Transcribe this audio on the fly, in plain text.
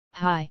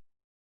Hi.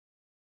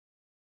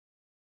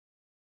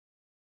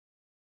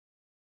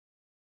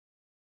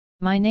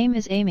 My name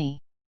is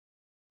Amy.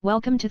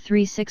 Welcome to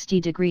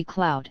 360-degree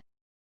Cloud.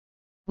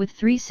 With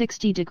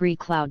 360-degree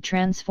Cloud,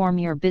 transform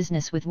your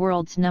business with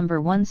world's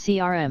 #1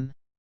 CRM.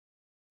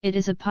 It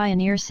is a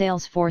pioneer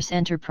Salesforce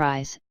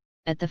enterprise,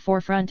 at the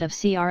forefront of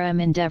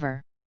CRM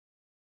endeavor.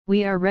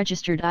 We are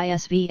registered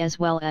ISV as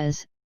well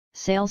as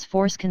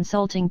Salesforce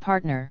consulting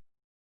partner.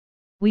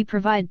 We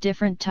provide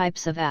different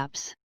types of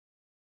apps,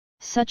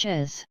 such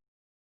as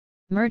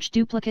Merge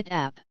Duplicate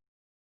app,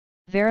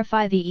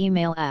 Verify the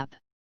Email app,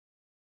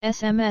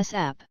 SMS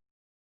app,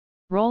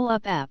 Roll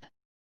Up app,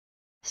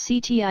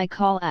 CTI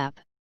Call app,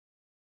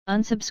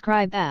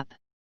 Unsubscribe app,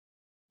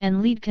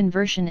 and Lead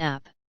Conversion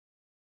app.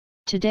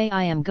 Today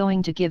I am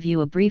going to give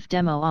you a brief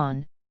demo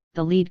on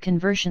the Lead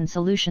Conversion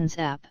Solutions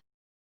app.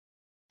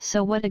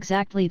 So what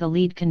exactly the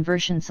Lead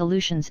Conversion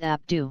Solutions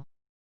app do?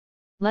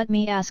 Let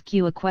me ask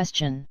you a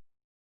question.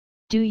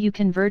 Do you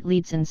convert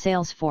leads in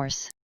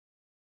Salesforce?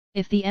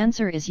 If the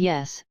answer is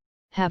yes,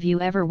 have you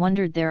ever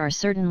wondered there are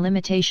certain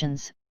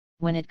limitations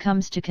when it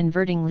comes to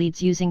converting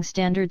leads using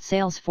standard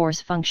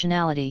Salesforce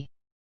functionality?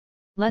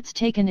 Let's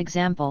take an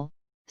example.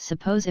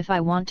 Suppose if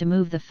I want to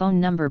move the phone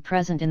number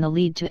present in the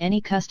lead to any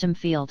custom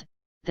field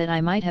that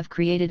I might have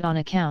created on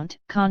account,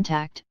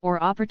 contact,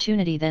 or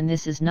opportunity, then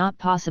this is not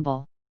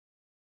possible.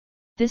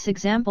 This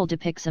example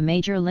depicts a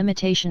major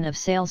limitation of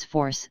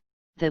Salesforce,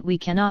 that we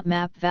cannot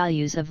map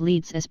values of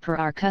leads as per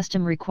our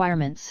custom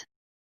requirements.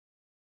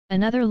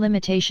 Another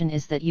limitation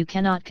is that you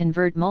cannot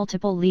convert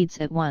multiple leads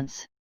at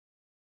once.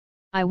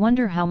 I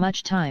wonder how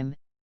much time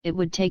it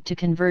would take to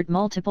convert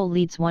multiple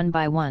leads one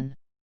by one.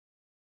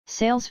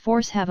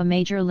 Salesforce have a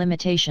major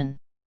limitation.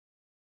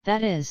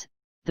 That is,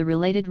 the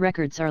related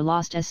records are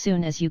lost as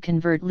soon as you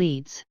convert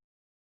leads.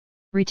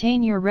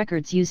 Retain your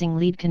records using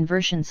Lead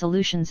Conversion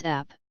Solutions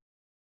app.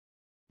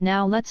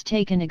 Now let's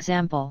take an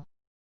example.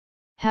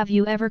 Have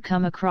you ever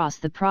come across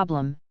the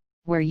problem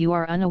where you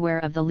are unaware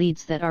of the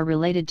leads that are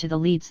related to the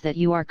leads that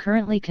you are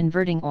currently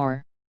converting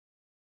or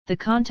the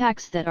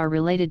contacts that are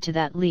related to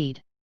that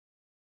lead?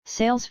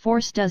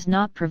 Salesforce does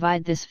not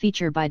provide this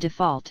feature by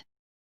default.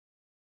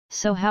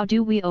 So how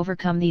do we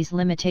overcome these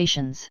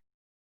limitations?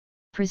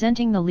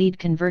 Presenting the Lead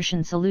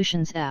Conversion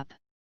Solutions app.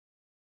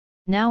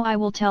 Now I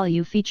will tell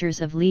you features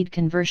of Lead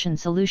Conversion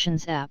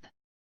Solutions app.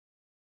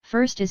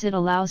 First is it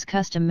allows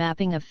custom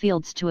mapping of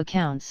fields to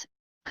accounts,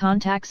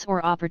 contacts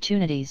or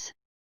opportunities.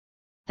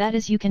 That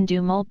is, you can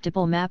do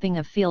multiple mapping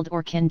of field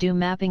or can do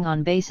mapping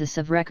on basis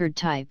of record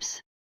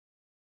types.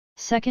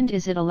 Second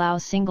is it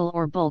allows single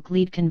or bulk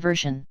lead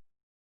conversion.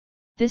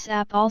 This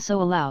app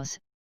also allows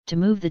to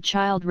move the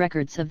child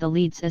records of the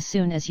leads as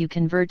soon as you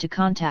convert to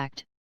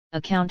contact,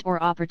 account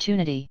or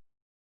opportunity.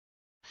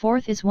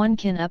 Fourth is one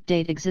can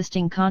update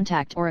existing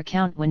contact or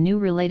account when new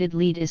related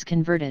lead is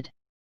converted.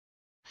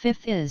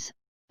 Fifth is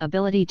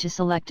ability to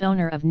select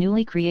owner of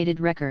newly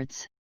created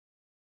records.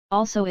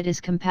 Also it is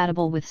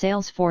compatible with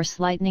Salesforce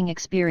Lightning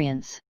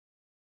Experience.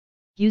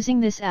 Using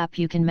this app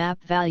you can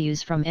map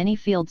values from any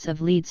fields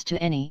of leads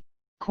to any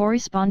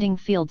corresponding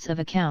fields of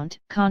account,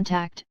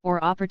 contact,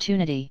 or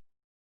opportunity.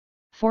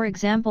 For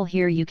example,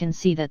 here you can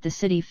see that the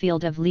city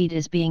field of lead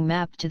is being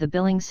mapped to the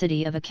billing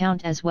city of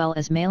account as well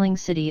as mailing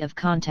city of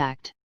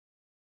contact.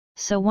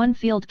 So one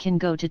field can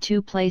go to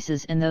two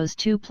places and those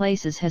two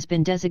places has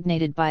been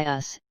designated by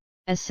us,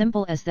 as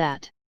simple as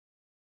that.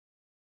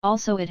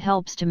 Also it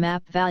helps to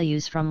map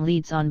values from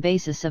leads on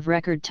basis of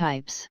record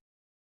types.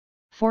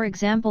 For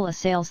example, a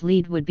sales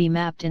lead would be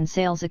mapped in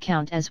sales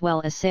account as well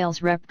as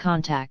sales rep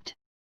contact.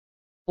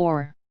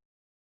 Or,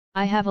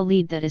 I have a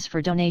lead that is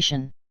for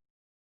donation.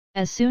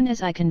 As soon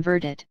as I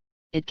convert it,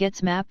 it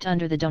gets mapped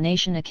under the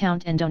donation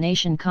account and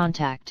donation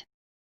contact.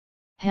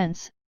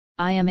 Hence,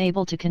 I am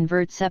able to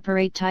convert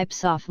separate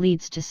types of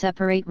leads to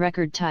separate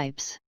record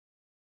types.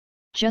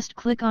 Just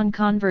click on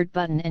Convert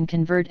button and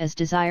convert as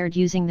desired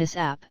using this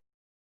app.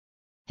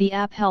 The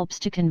app helps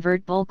to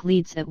convert bulk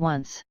leads at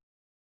once.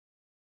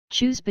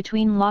 Choose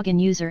between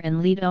login user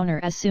and lead owner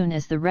as soon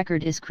as the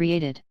record is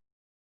created.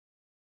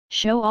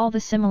 Show all the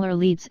similar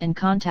leads and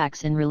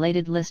contacts in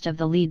related list of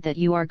the lead that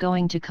you are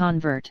going to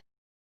convert.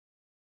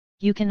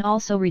 You can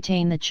also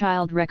retain the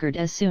child record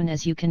as soon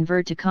as you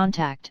convert to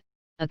contact,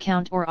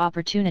 account or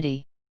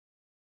opportunity.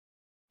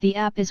 The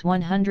app is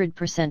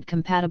 100%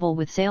 compatible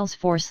with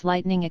Salesforce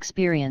Lightning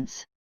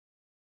Experience.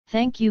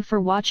 Thank you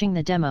for watching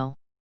the demo.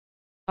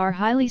 Our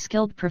highly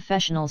skilled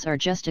professionals are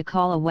just a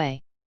call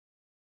away.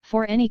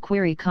 For any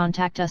query,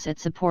 contact us at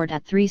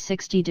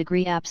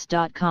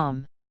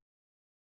support@360degreeapps.com.